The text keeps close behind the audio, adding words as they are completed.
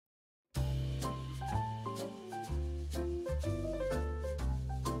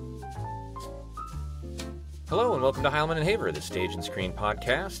Hello and welcome to Heilman Haver, the Stage and Screen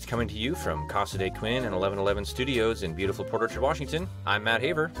podcast, coming to you from Casa de Quinn and 1111 Studios in beautiful Port Orchard, Washington. I'm Matt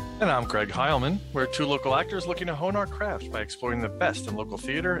Haver. And I'm Greg Heilman. We're two local actors looking to hone our craft by exploring the best in local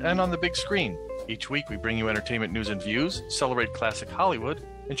theater and on the big screen. Each week we bring you entertainment news and views, celebrate classic Hollywood,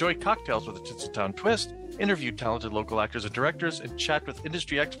 enjoy cocktails with a Tinseltown twist, interview talented local actors and directors, and chat with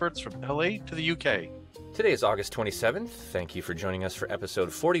industry experts from LA to the UK. Today is August 27th. Thank you for joining us for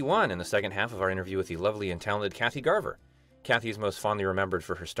episode 41 in the second half of our interview with the lovely and talented Kathy Garver. Kathy is most fondly remembered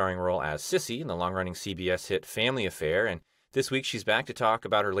for her starring role as Cissy in the long-running CBS hit Family Affair, and this week she's back to talk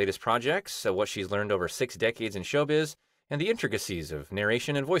about her latest projects, what she's learned over 6 decades in showbiz, and the intricacies of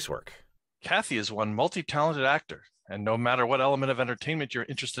narration and voice work. Kathy is one multi-talented actor, and no matter what element of entertainment you're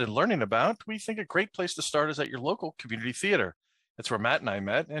interested in learning about, we think a great place to start is at your local community theater. It's where Matt and I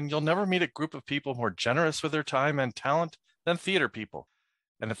met, and you'll never meet a group of people more generous with their time and talent than theater people.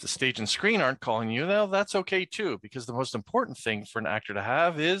 And if the stage and screen aren't calling you, well, that's okay too, because the most important thing for an actor to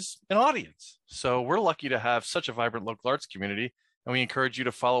have is an audience. So we're lucky to have such a vibrant local arts community, and we encourage you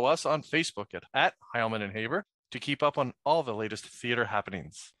to follow us on Facebook at Heilman and Haver to keep up on all the latest theater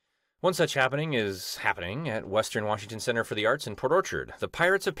happenings. One such happening is happening at Western Washington Center for the Arts in Port Orchard. The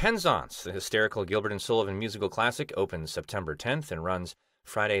Pirates of Penzance, the hysterical Gilbert Sullivan musical classic, opens September 10th and runs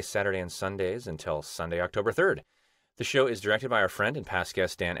Friday, Saturday, and Sundays until Sunday, October 3rd. The show is directed by our friend and past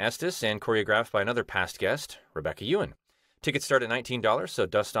guest Dan Estes and choreographed by another past guest, Rebecca Ewen. Tickets start at $19, so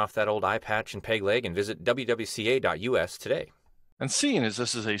dust off that old eye patch and peg leg and visit WWCA.us today. And seeing as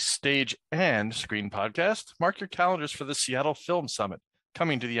this is a stage and screen podcast, mark your calendars for the Seattle Film Summit,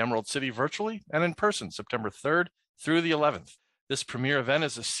 coming to the Emerald City virtually and in person September 3rd through the 11th. This premier event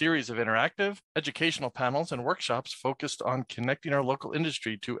is a series of interactive, educational panels and workshops focused on connecting our local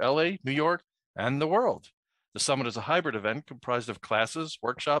industry to LA, New York, and the world. The summit is a hybrid event comprised of classes,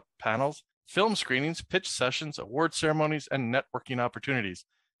 workshop, panels, film screenings, pitch sessions, award ceremonies, and networking opportunities.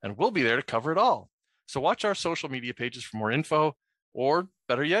 And we'll be there to cover it all. So watch our social media pages for more info, or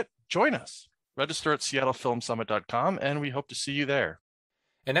better yet, join us. Register at seattlefilmsummit.com, and we hope to see you there.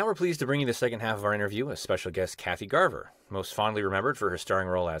 And now we're pleased to bring you the second half of our interview with special guest Kathy Garver. Most fondly remembered for her starring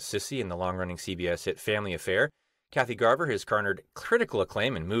role as Cissy in the long-running CBS hit Family Affair, Kathy Garver has garnered critical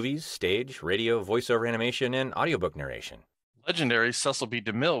acclaim in movies, stage, radio, voiceover animation, and audiobook narration. Legendary Cecil B.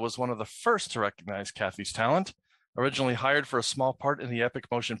 DeMille was one of the first to recognize Kathy's talent. Originally hired for a small part in the epic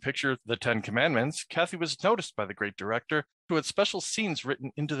motion picture The Ten Commandments, Kathy was noticed by the great director, who had special scenes written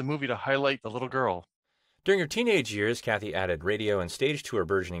into the movie to highlight the little girl. During her teenage years, Kathy added radio and stage to her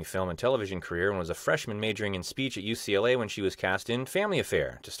burgeoning film and television career and was a freshman majoring in speech at UCLA when she was cast in Family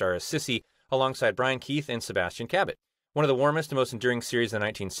Affair to star as Cissy alongside Brian Keith and Sebastian Cabot. One of the warmest and most enduring series in the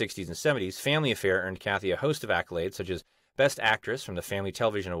 1960s and 70s, Family Affair earned Kathy a host of accolades such as Best Actress from the Family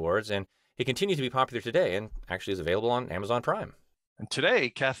Television Awards, and it continues to be popular today and actually is available on Amazon Prime. And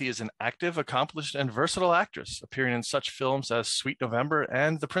today, Kathy is an active, accomplished, and versatile actress, appearing in such films as Sweet November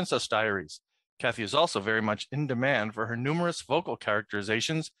and The Princess Diaries. Kathy is also very much in demand for her numerous vocal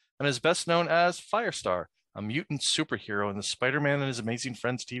characterizations and is best known as Firestar, a mutant superhero in the Spider-Man and His Amazing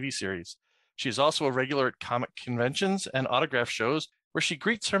Friends TV series. She is also a regular at comic conventions and autograph shows where she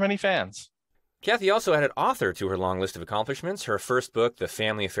greets her many fans. Kathy also added author to her long list of accomplishments. Her first book, The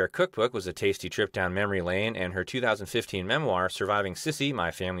Family Affair Cookbook, was a tasty trip down memory lane, and her 2015 memoir, Surviving Cissy,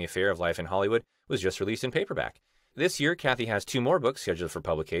 My Family Affair of Life in Hollywood, was just released in paperback. This year, Kathy has 2 more books scheduled for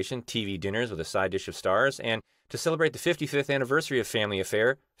publication, TV Dinners with a Side Dish of Stars, and to celebrate the 55th anniversary of Family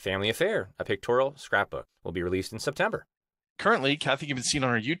Affair, a pictorial scrapbook, will be released in September. Currently, Kathy can be seen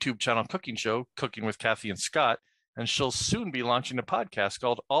on her YouTube channel cooking show, Cooking with Kathy and Scott, and she'll soon be launching a podcast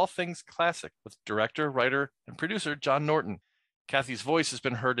called All Things Classic with director, writer, and producer John Norton. Kathy's voice has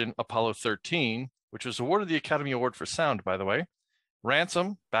been heard in Apollo 13, which was awarded the Academy Award for Sound, by the way,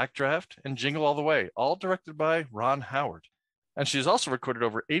 Ransom, Backdraft, and Jingle All the Way, all directed by Ron Howard. And she's also recorded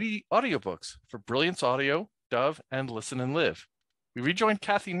over 80 audiobooks for Brilliance Audio, Dove, and Listen and Live. We rejoin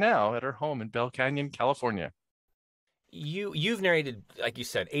Kathy now at her home in Bell Canyon, California. You've narrated, like you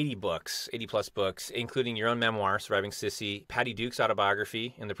said, 80 plus books, including your own memoir, Surviving Cissy, Patty Duke's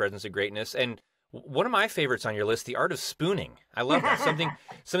autobiography, In the Presence of Greatness, and one of my favorites on your list, The Art of Spooning. I love that.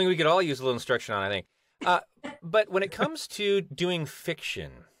 Something we could all use a little instruction on, I think. But when it comes to doing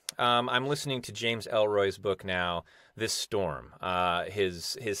fiction, I'm listening to James Ellroy's book now, This Storm,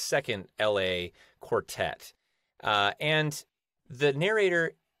 his second L.A. quartet. And the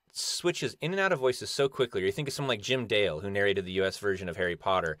narrator switches in and out of voices so quickly. Or you think of someone like Jim Dale, who narrated the U.S. version of Harry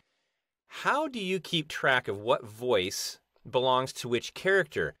Potter. How do you keep track of what voice belongs to which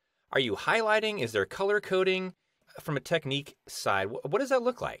character? Are you highlighting? Is there color coding? From a technique side, what does that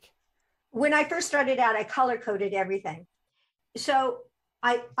look like? when I first started out, I color coded everything. So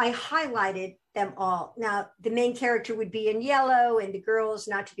I highlighted them all. Now, the main character would be in yellow, and the girls,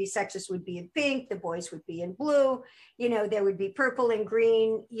 not to be sexist, would be in pink. The boys would be in blue. There would be purple and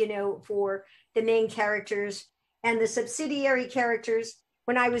green, for the main characters. And the subsidiary characters,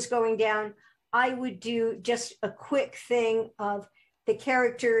 when I was going down, I would do just a quick thing of the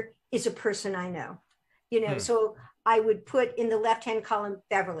character is a person I know. So I would put in the left-hand column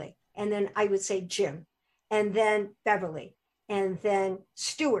Beverly, and then I would say Jim, and then Beverly, and then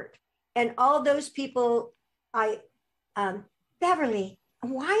Stuart, and all those people. Beverly,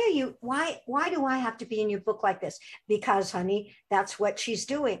 why do I have to be in your book like this? Because, honey, that's what she's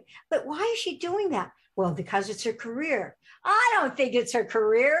doing. But why is she doing that? Well, because it's her career. I don't think it's her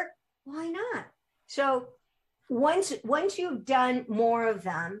career. Why not? So once you've done more of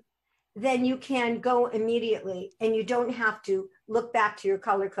them, then you can go immediately, and you don't have to look back to your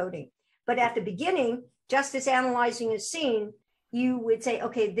color coding. But at the beginning, just as analyzing a scene, you would say,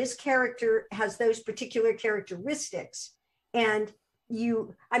 okay, this character has those particular characteristics. And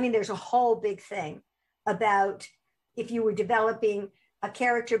there's a whole big thing about if you were developing a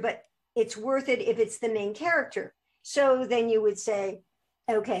character, but it's worth it if it's the main character. So then you would say,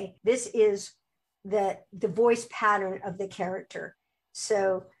 okay, this is the voice pattern of the character.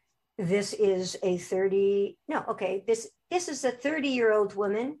 So this is a 30-year-old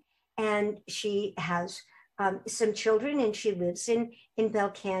woman, and she has some children, and she lives in Bell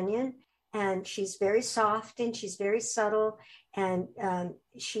Canyon, and she's very soft, and she's very subtle, and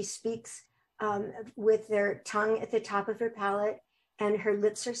she speaks with their tongue at the top of her palate, and her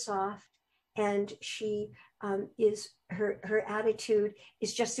lips are soft, and she her attitude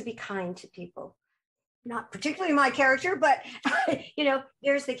is just to be kind to people. Not particularly my character, but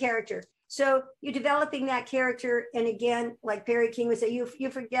there's the character. So you're developing that character, and again, like Barry King would say,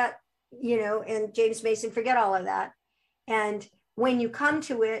 you forget, and James Mason, forget all of that. And when you come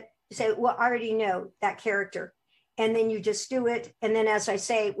to it, you say, well, I already know that character. And then you just do it. And then, as I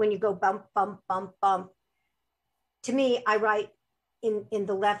say, when you go bump, bump, bump, bump, to me, I write in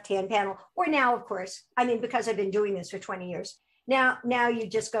the left-hand panel, or now, of course, because I've been doing this for 20 years. Now you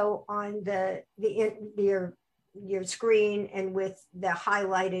just go on your screen, and with the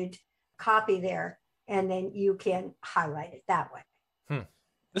highlighted copy there, and then you can highlight it that way.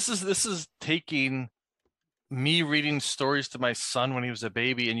 This is taking me reading stories to my son when he was a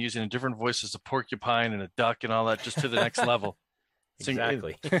baby and using a different voice as a porcupine and a duck and all that, just to the next level.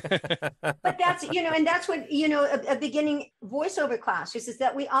 Exactly. But that's, and that's what, a beginning voiceover class is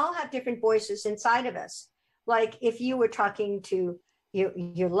that we all have different voices inside of us. Like if you were talking to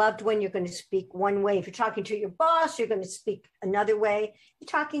your loved one, you're going to speak one way. If you're talking to your boss, you're going to speak another way. You're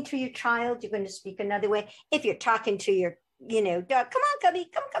talking to your child, you're going to speak another way. If you're talking to your, dog, come on, Cubby,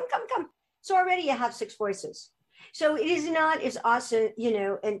 come. So already you have 6 voices. So it is not as awesome,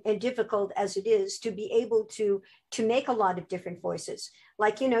 and difficult as it is to be able to make a lot of different voices.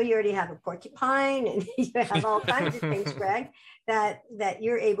 Like, you already have a porcupine, and you have all kinds of things, Greg, that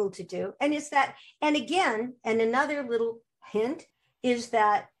you're able to do. And it's that, and again, and another little hint is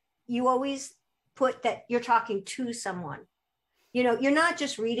that you always put that you're talking to someone. You're not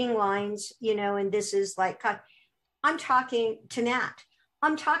just reading lines, and this is like, I'm talking to Matt.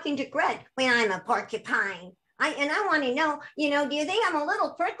 I'm talking to Greg. Well, I'm a porcupine. I want to know, do you think I'm a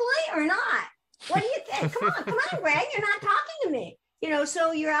little prickly or not? What do you think? Come on, Greg, you're not talking to me.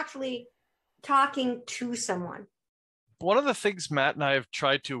 So you're actually talking to someone. One of the things Matt and I have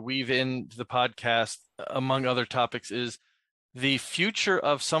tried to weave into the podcast, among other topics, is the future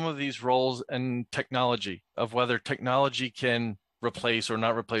of some of these roles and technology, of whether technology can replace or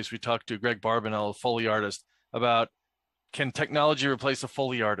not replace. We talked to Greg Barbanel, a Foley artist, about can technology replace a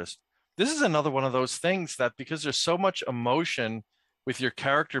Foley artist? This is another one of those things that, because there's so much emotion with your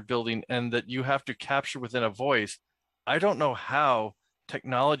character building and that you have to capture within a voice, I don't know how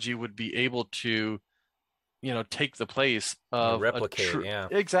technology would be able to, take the place of replicate,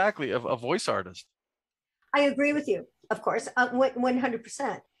 exactly, of a voice artist. I agree with you, of course,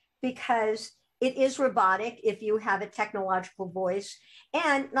 100%, because it is robotic if you have a technological voice.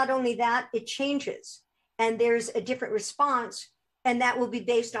 And not only that, it changes, and there's a different response. And that will be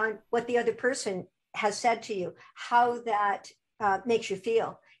based on what the other person has said to you, how that makes you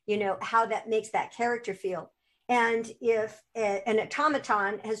feel, how that makes that character feel. And if an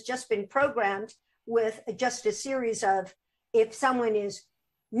automaton has just been programmed with just a series of, if someone is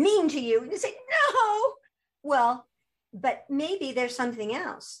mean to you, you say, no, well, but maybe there's something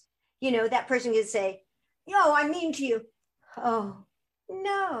else. That person could say, I'm mean to you. Oh,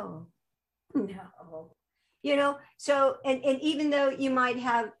 no. So and even though you might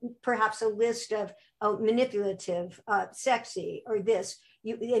have perhaps a list of manipulative, sexy, or this,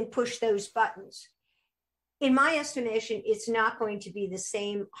 you and push those buttons, in my estimation, it's not going to be the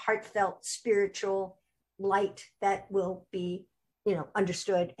same heartfelt spiritual light that will be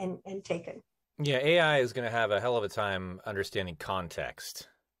understood and taken. Yeah, AI is going to have a hell of a time understanding context.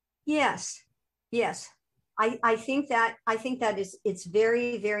 Yes. I think that it's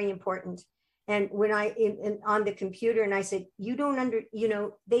very, very important. And when on the computer, and I said, they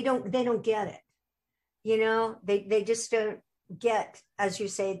don't get it. They just don't get, as you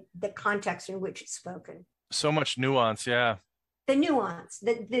say, the context in which it's spoken. So much nuance. Yeah. The nuance,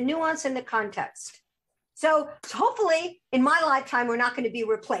 the nuance and the context. So hopefully in my lifetime, we're not going to be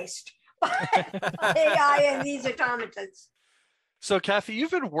replaced by AI and these automatons. So, Kathy,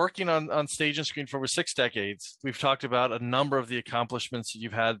 you've been working on stage and screen for over 6 decades. We've talked about a number of the accomplishments.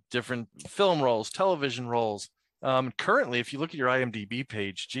 You've had different film roles, television roles. Currently, if you look at your IMDb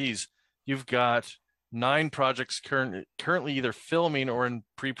page, geez, you've got 9 projects currently either filming or in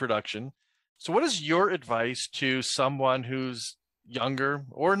pre-production. So what is your advice to someone who's younger,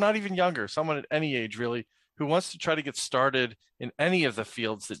 or not even younger, someone at any age really, who wants to try to get started in any of the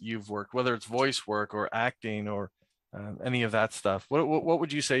fields that you've worked, whether it's voice work or acting or any of that stuff? What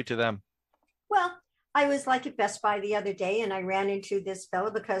would you say to them? Well, I was like at Best Buy the other day, and I ran into this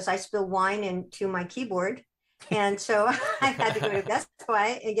fella because I spilled wine into my keyboard. And so I had to go to Best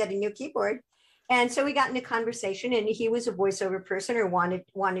Buy and get a new keyboard. And so we got into conversation, and he was a voiceover person, or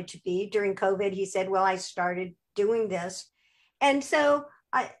wanted to be. During COVID, he said, well, I started doing this. And so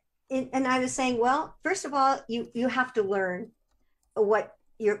I was saying, well, first of all, you have to learn what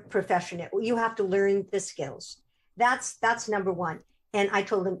your profession is. You have to learn the skills. That's number one. And I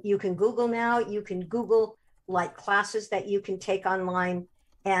told him, you can Google now. You can Google like classes that you can take online,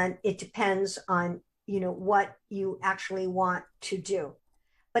 and it depends on what you actually want to do.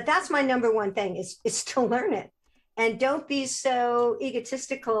 But that's my number one thing is to learn it, and don't be so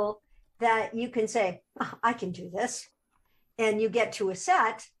egotistical that you can say, oh, I can do this, and you get to a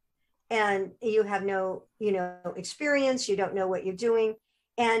set and you have no experience. You don't know what you're doing.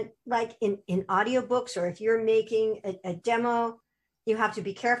 And like in audiobooks, or if you're making a demo, you have to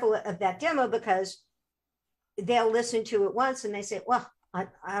be careful of that demo, because they'll listen to it once and they say, well, I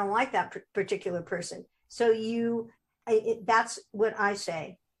don't like that particular person. So that's what I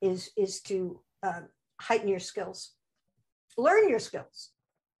say is to heighten your skills, learn your skills.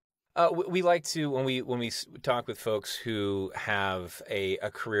 We like to, when we talk with folks who have a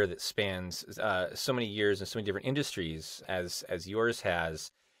career that spans so many years and so many different industries as yours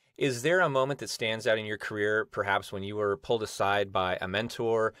has, is there a moment that stands out in your career, perhaps when you were pulled aside by a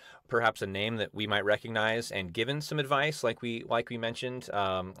mentor, perhaps a name that we might recognize, and given some advice, like we mentioned,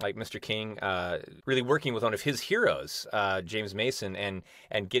 like Mr. King, really working with one of his heroes, James Mason,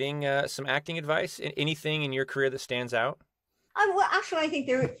 and getting some acting advice? Anything in your career that stands out? Well, actually, I think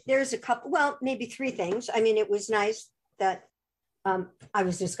there's a couple, well, maybe 3 things. I mean, it was nice that I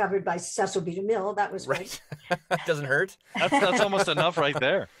was discovered by Cecil B. DeMille. That was right. Doesn't hurt. That's almost enough right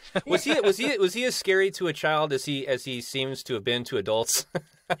there. Was he as scary to a child as he seems to have been to adults?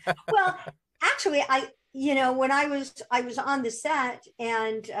 Well, actually, when I was on the set,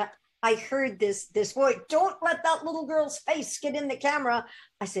 and I heard this voice, don't let that little girl's face get in the camera.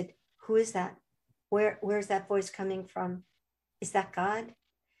 I said, who is that? Where's that voice coming from? Is that God?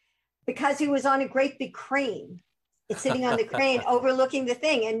 Because he was on a great big crane. It's sitting on the crane overlooking the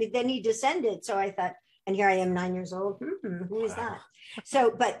thing. And then he descended. So I thought, and here I am 9 years old. Who is that?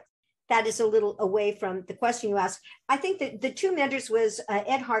 So, but that is a little away from the question you asked. I think that the 2 mentors was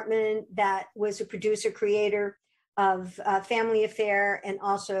Ed Hartman, that was a producer, creator of Family Affair, and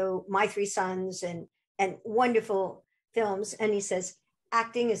also My 3 Sons, and wonderful films. And he says,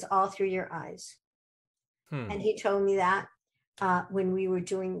 acting is all through your eyes. And he told me that when we were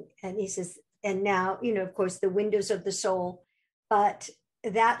doing, and he says, and now, of course, The Windows of the Soul, but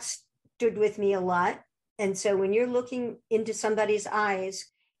that stood with me a lot. And so when you're looking into somebody's eyes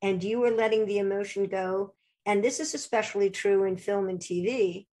and you are letting the emotion go, and this is especially true in film and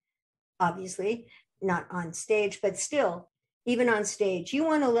TV, obviously, not on stage, but still, even on stage, you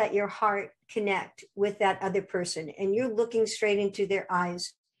want to let your heart connect with that other person, and you're looking straight into their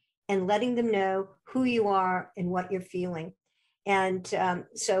eyes and letting them know who you are and what you're feeling. And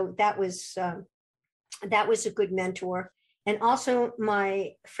so that was a good mentor. And also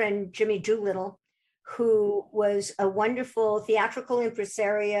my friend Jimmy Doolittle, who was a wonderful theatrical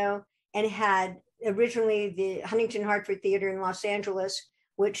impresario and had originally the Huntington Hartford Theater in Los Angeles,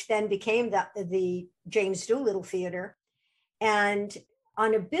 which then became the James Doolittle Theater. And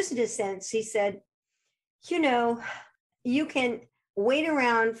on a business sense, he said, you know, you can wait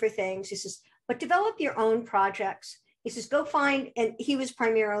around for things. He says, but develop your own projects. He says, go find, and he was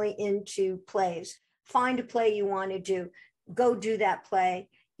primarily into plays. Find a play you want to do. Go do that play.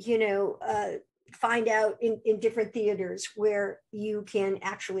 Find out in different theaters where you can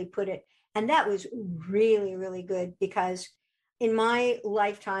actually put it. And that was really, really good, because in my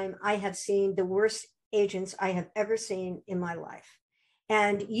lifetime, I have seen the worst agents I have ever seen in my life.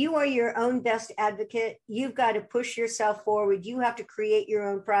 And you are your own best advocate. You've got to push yourself forward. You have to create your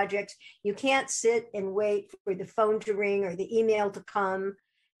own projects. You can't sit and wait for the phone to ring or the email to come.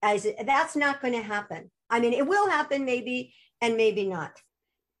 That's not going to happen. I mean, it will happen maybe, and maybe not.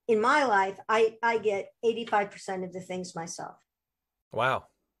 In my life, I get 85% of the things myself. Wow.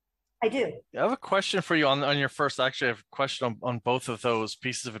 I do. I have a question for you on your first. Actually, I have a question on both of those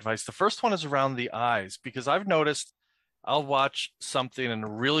pieces of advice. The first one is around the eyes, because I've noticed I'll watch something and a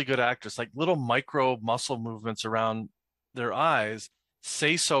really good actress, like little micro muscle movements around their eyes,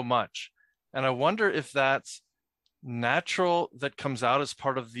 say so much. And I wonder if that's natural, that comes out as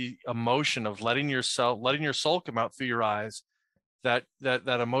part of the emotion of letting your soul come out through your eyes, that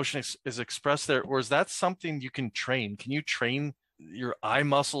emotion is expressed there, or is that something you can train? Can you train your eye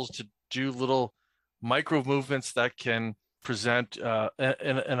muscles to do little micro movements that can present in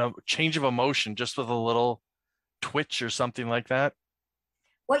a change of emotion just with a little twitch or something like that?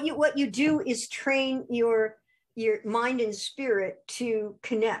 What you do is train your mind and spirit to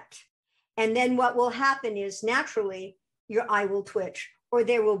connect. And then what will happen is naturally your eye will twitch, or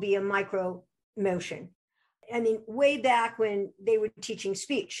there will be a micro motion. I mean, way back when they were teaching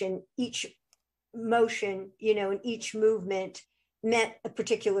speech, and each motion, and each movement meant a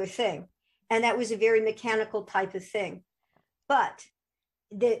particular thing. And that was a very mechanical type of thing. But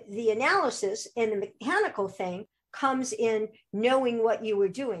the analysis and the mechanical thing comes in knowing what you were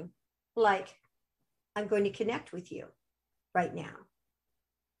doing. Like, I'm going to connect with you right now.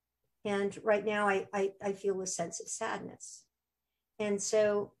 And right now I feel a sense of sadness. And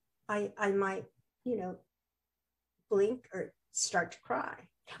so I might, blink or start to cry.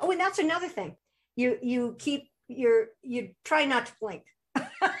 Oh, and that's another thing. You try not to blink.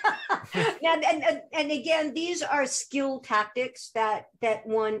 and again, these are skill tactics that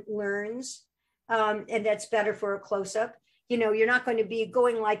one learns, and that's better for a close-up. You're not going to be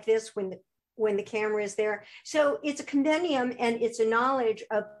going like this when the camera is there. So it's a compendium, and it's a knowledge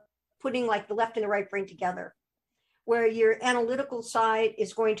of putting like the left and the right brain together, where your analytical side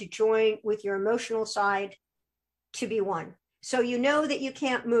is going to join with your emotional side to be one. So you know that you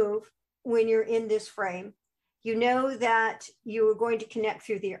can't move when you're in this frame. You know that you are going to connect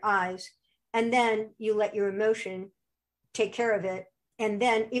through your eyes, and then you let your emotion take care of it, and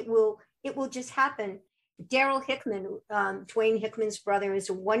then it will just happen. Daryl Hickman, Dwayne Hickman's brother, is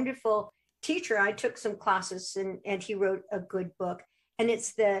a wonderful teacher. I took some classes, and he wrote a good book, and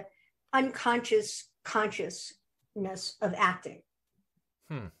it's the unconscious consciousness of acting.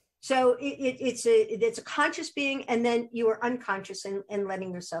 So it's a conscious being, and then you are unconscious and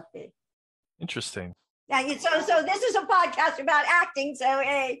letting yourself be. Interesting. Yeah, so this is a podcast about acting. So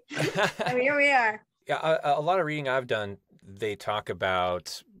hey, here we are. Yeah, a lot of reading I've done, they talk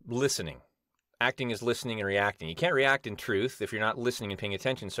about listening. Acting is listening and reacting. You can't react in truth if you're not listening and paying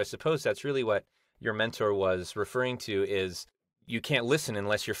attention. So I suppose that's really what your mentor was referring to, is you can't listen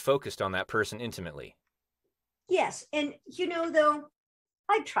unless you're focused on that person intimately. Yes, and though,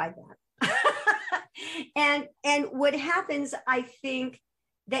 I tried that. and what happens, I think,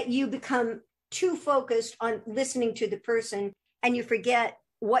 that you become too focused on listening to the person, and you forget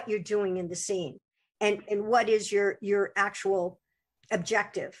what you're doing in the scene, and what is your actual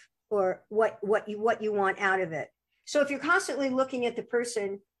objective, or what you want out of it. So if you're constantly looking at the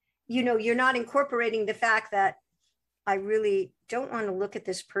person, you're not incorporating the fact that I really don't want to look at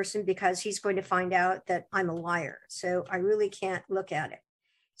this person because he's going to find out that I'm a liar. So I really can't look at it.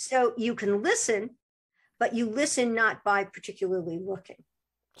 So you can listen, but you listen not by particularly looking.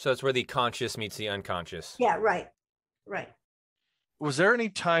 So it's where the conscious meets the unconscious. Yeah, right. Was there any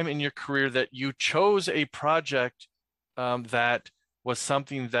time in your career that you chose a project that was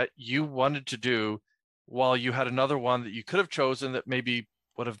something that you wanted to do, while you had another one that you could have chosen that maybe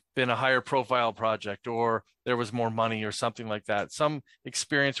would have been a higher profile project, or there was more money or something like that? Some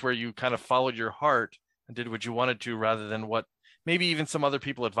experience where you kind of followed your heart and did what you wanted to rather than what maybe even some other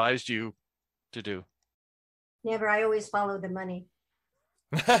people advised you to do? Never. I always follow the money.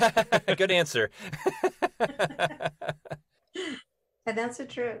 Good answer. And that's the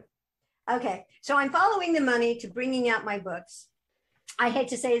truth. Okay, so I'm following the money to bringing out my books. I hate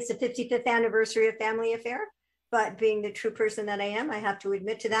to say it's the 55th anniversary of Family Affair, but being the true person that I am, I have to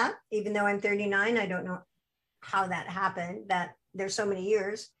admit to that. Even though I'm 39, I don't know how that happened, that there's so many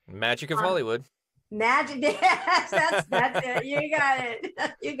years. Magic of Hollywood. Magic. Yes, that's it. You got it.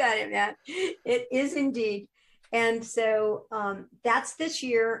 You got it, man. It is indeed. And so that's this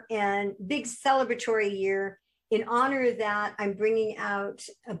year, and big celebratory year. In honor of that, I'm bringing out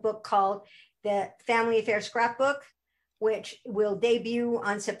a book called The Family Affair Scrapbook, which will debut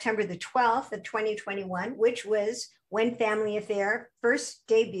on September the 12th of 2021, which was when Family Affair first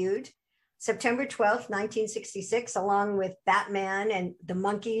debuted, September 12th, 1966, along with Batman and the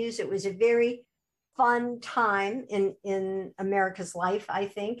Monkees. It was a very fun time in America's life, I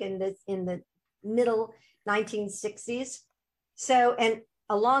think, in the middle 1960s. So, and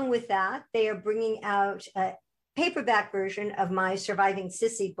along with that, they are bringing out a paperback version of my Surviving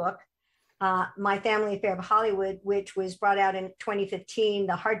Cissy book, My Family Affair of Hollywood, which was brought out in 2015,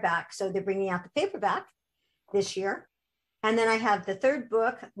 the hardback. So they're bringing out the paperback this year. And then I have the third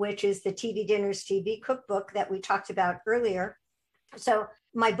book, which is the TV Dinners TV cookbook that we talked about earlier. So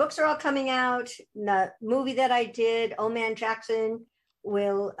my books are all coming out. The movie that I did, Old Man Jackson,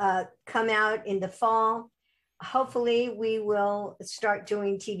 will come out in the fall. Hopefully we will start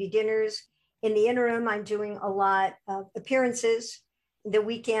doing TV dinners. In the interim, I'm doing a lot of appearances. The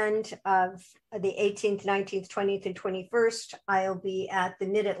weekend of the 18th, 19th, 20th, and 21st, I'll be at the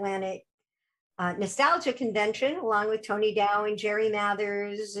Mid-Atlantic Nostalgia Convention, along with Tony Dow and Jerry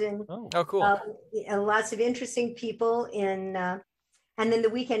Mathers, and cool. Lots of interesting people. And then the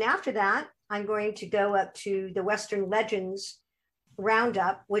weekend after that, I'm going to go up to the Western Legends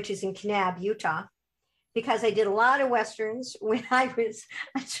Roundup, which is in Kanab, Utah, because I did a lot of Westerns when I was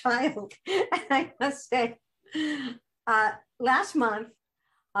a child. And I must say, last month,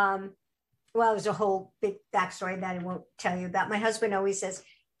 there's a whole big backstory that I won't tell you about. My husband always says,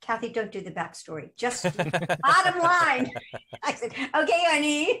 Kathy, don't do the backstory. Just bottom line. I said, okay,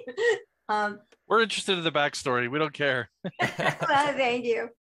 honey. We're interested in the backstory. We don't care. Well, thank you.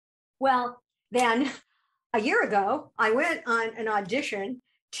 Well, then a year ago, I went on an audition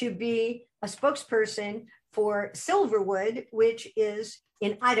to be a spokesperson for Silverwood, which is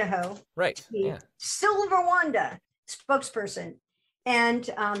in Idaho. Right. Yeah. Silver Wanda spokesperson. And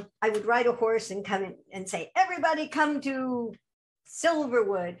I would ride a horse and come in and say, everybody come to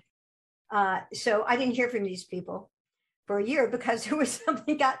Silverwood. So I didn't hear from these people for a year because there was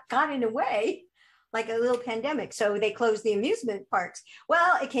something got in the way, like a little pandemic. So they closed the amusement parks.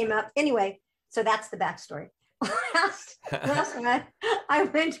 Well, it came up anyway. So that's the backstory. Last month, I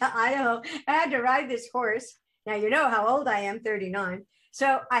went to Idaho. I had to ride this horse. Now, you know how old I am, 39.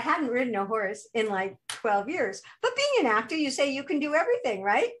 So I hadn't ridden a horse in like 12 years. But being an actor, you say you can do everything,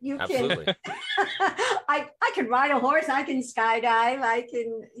 right? You Absolutely. Can. I can ride a horse. I can skydive. I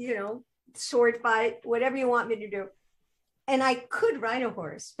can, sword fight, whatever you want me to do. And I could ride a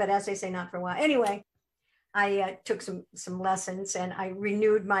horse, but as I say, not for a while. Anyway, I took some lessons, and I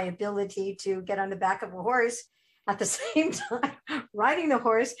renewed my ability to get on the back of a horse at the same time, riding the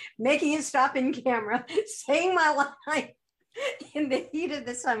horse, making it stop in camera, saying my line in the heat of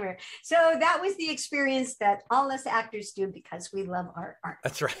the summer. So that was the experience that all us actors do because we love our art.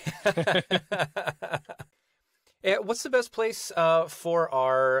 That's right. What's the best place for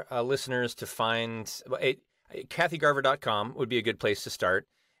our listeners to find? KathyGarver.com would be a good place to start.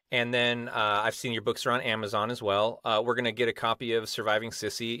 And then I've seen your books are on Amazon as well. We're going to get a copy of Surviving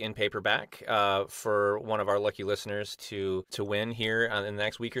Cissy in paperback for one of our lucky listeners to win here in the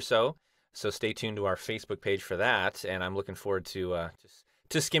next week or so. So stay tuned to our Facebook page for that. And I'm looking forward to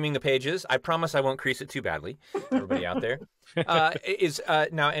skimming the pages. I promise I won't crease it too badly. Everybody out there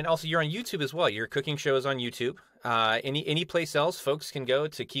now, and also you're on YouTube as well. Your cooking show is on YouTube. Any place else folks can go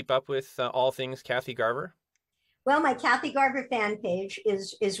to keep up with all things Kathy Garver? Well, my Kathy Garver fan page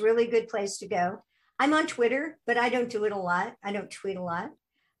is really a good place to go. I'm on Twitter, but I don't do it a lot. I don't tweet a lot.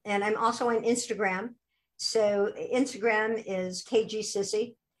 And I'm also on Instagram. So Instagram is KG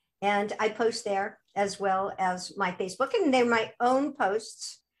Cissy, and I post there as well as my Facebook, and they're my own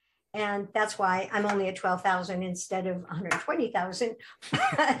posts. And that's why I'm only at 12,000 instead of 120,000.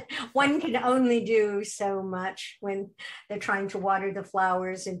 One can only do so much when they're trying to water the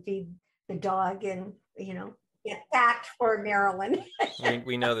flowers and feed the dog and, get packed for Maryland.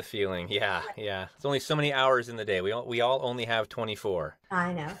 we know the feeling. Yeah. It's only so many hours in the day. We all only have 24.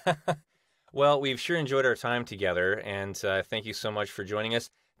 I know. Well, we've sure enjoyed our time together, and thank you so much for joining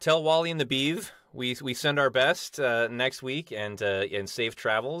us. Tell Wally and the Beeve we send our best next week, and safe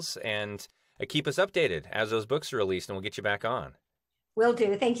travels, and keep us updated as those books are released, and we'll get you back on. Will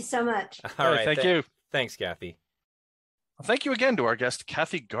do. Thank you so much. All right. Thank you. Thanks, Kathy. Thank you again to our guest,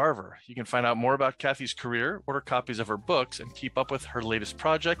 Kathy Garver. You can find out more about Kathy's career, order copies of her books, and keep up with her latest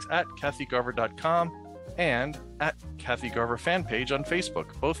projects at KathyGarver.com and at Kathy Garver fan page on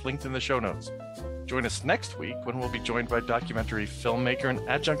Facebook, both linked in the show notes. Join us next week when we'll be joined by documentary filmmaker and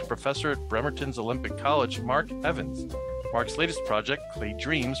adjunct professor at Bremerton's Olympic College, Mark Evans. Mark's latest project, Clay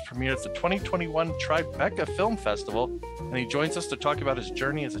Dreams, premiered at the 2021 Tribeca Film Festival, and he joins us to talk about his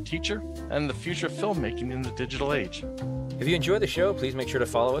journey as a teacher and the future of filmmaking in the digital age. If you enjoy the show, please make sure to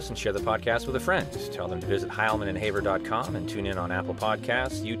follow us and share the podcast with a friend. Tell them to visit heilmanandhaver.com and tune in on Apple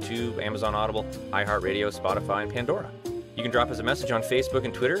Podcasts, YouTube, Amazon Audible, iHeartRadio, Spotify, and Pandora. You can drop us a message on Facebook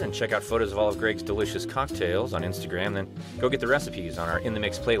and Twitter and check out photos of all of Greg's delicious cocktails on Instagram, then go get the recipes on our In the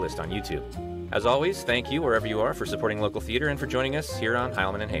Mix playlist on YouTube. As always, thank you wherever you are for supporting local theater and for joining us here on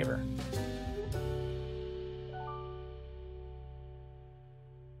Heilman and Haver.